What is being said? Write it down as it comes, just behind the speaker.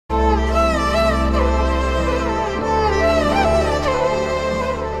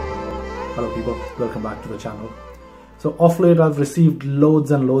welcome back to the channel. So off late I've received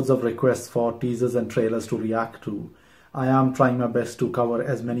loads and loads of requests for teasers and trailers to react to. I am trying my best to cover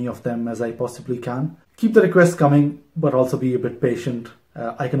as many of them as I possibly can. Keep the requests coming, but also be a bit patient.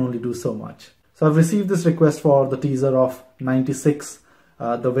 I can only do so much. So I've received this request for the teaser of 96.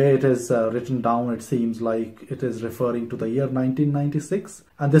 The way it is written down, it seems like it is referring to the year 1996.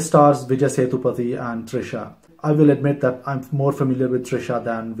 And this stars Vijay Sethupathi and Trisha. I will admit that I'm more familiar with Trisha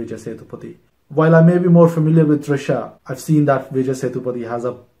than Vijay Sethupathi. While I may be more familiar with Trisha, I've seen that Vijay Sethupathi has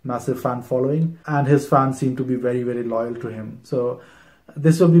a massive fan following and his fans seem to be very, very loyal to him. So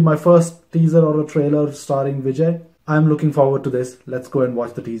this will be my first teaser or a trailer starring Vijay. I'm looking forward to this. Let's go and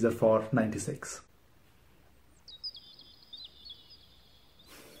watch the teaser for 96.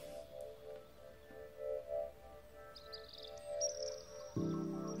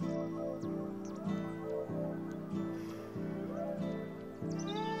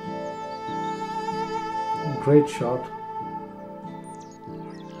 Great shot.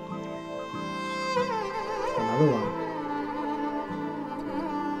 Another one.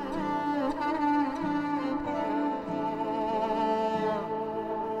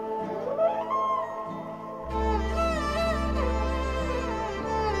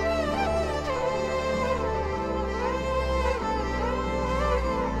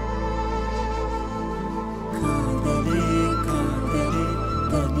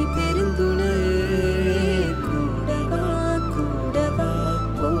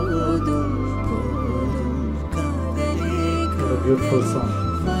 Beautiful song.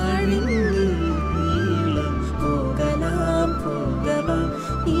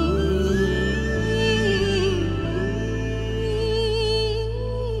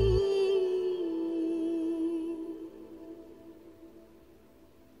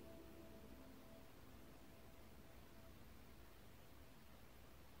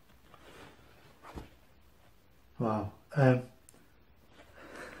 Wow.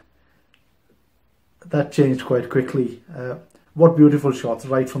 That changed quite quickly. What beautiful shots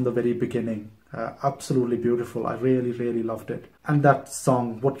right from the very beginning. Absolutely beautiful. I really, really loved it. And that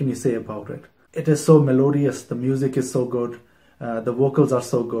song, what can you say about it? It is so melodious. The music is so good. The vocals are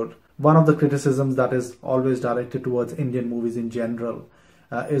so good. One of the criticisms that is always directed towards Indian movies in general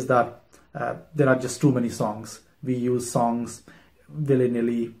is that there are just too many songs. We use songs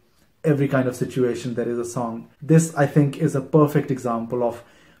willy-nilly. Every kind of situation there is a song. This, I think, is a perfect example of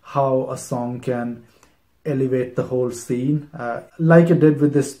how a song can elevate the whole scene. Like it did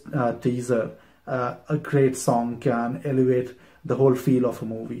with this teaser, a great song can elevate the whole feel of a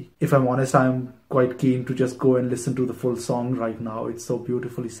movie. If I'm honest, I'm quite keen to just go and listen to the full song right now. It's so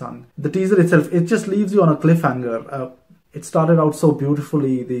beautifully sung. The teaser itself, it just leaves you on a cliffhanger. It started out so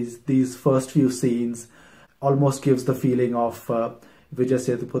beautifully. These first few scenes almost gives the feeling of Vijay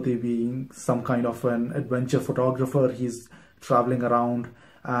Sethupathi being some kind of an adventure photographer. He's traveling around.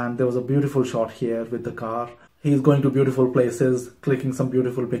 And there was a beautiful shot here with the car. He's going to beautiful places, clicking some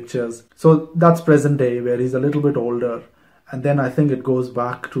beautiful pictures. So that's present day where he's a little bit older. And then I think it goes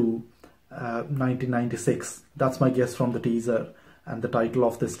back to 1996. That's my guess from the teaser and the title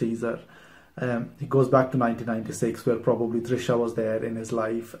of this teaser. He goes back to 1996 where probably Trisha was there in his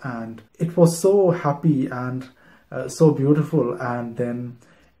life. And it was so happy and so beautiful. And then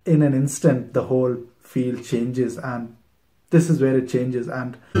in an instant, the whole feel changes and this is where it changes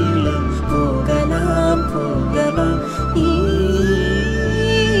and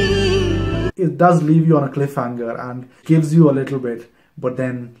it does leave you on a cliffhanger and gives you a little bit, but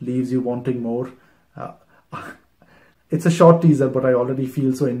then leaves you wanting more. It's a short teaser, but I already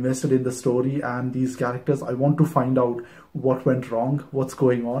feel so invested in the story and these characters. I want to find out what went wrong, what's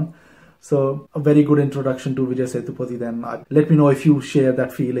going on. So a very good introduction to Vijay Sethupathi then. Let me know if you share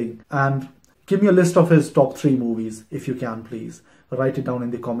that feeling. And give me a list of his top 3 movies, if you can, please. Write it down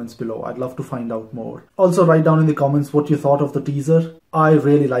in the comments below. I'd love to find out more. Also, write down in the comments what you thought of the teaser. I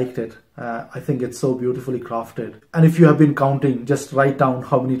really liked it. I think it's so beautifully crafted. And if you have been counting, just write down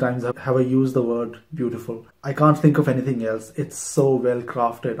how many times have I used the word beautiful. I can't think of anything else. It's so well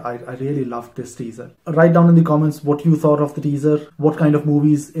crafted. I really loved this teaser. Write down in the comments what you thought of the teaser. What kind of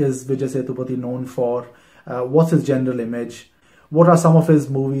movies is Vijay Sethupathi known for? What's his general image? What are some of his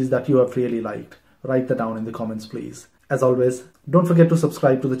movies that you have really liked? Write that down in the comments, please. As always, don't forget to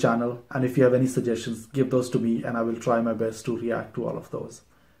subscribe to the channel. And if you have any suggestions, give those to me and I will try my best to react to all of those.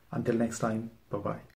 Until next time, bye-bye.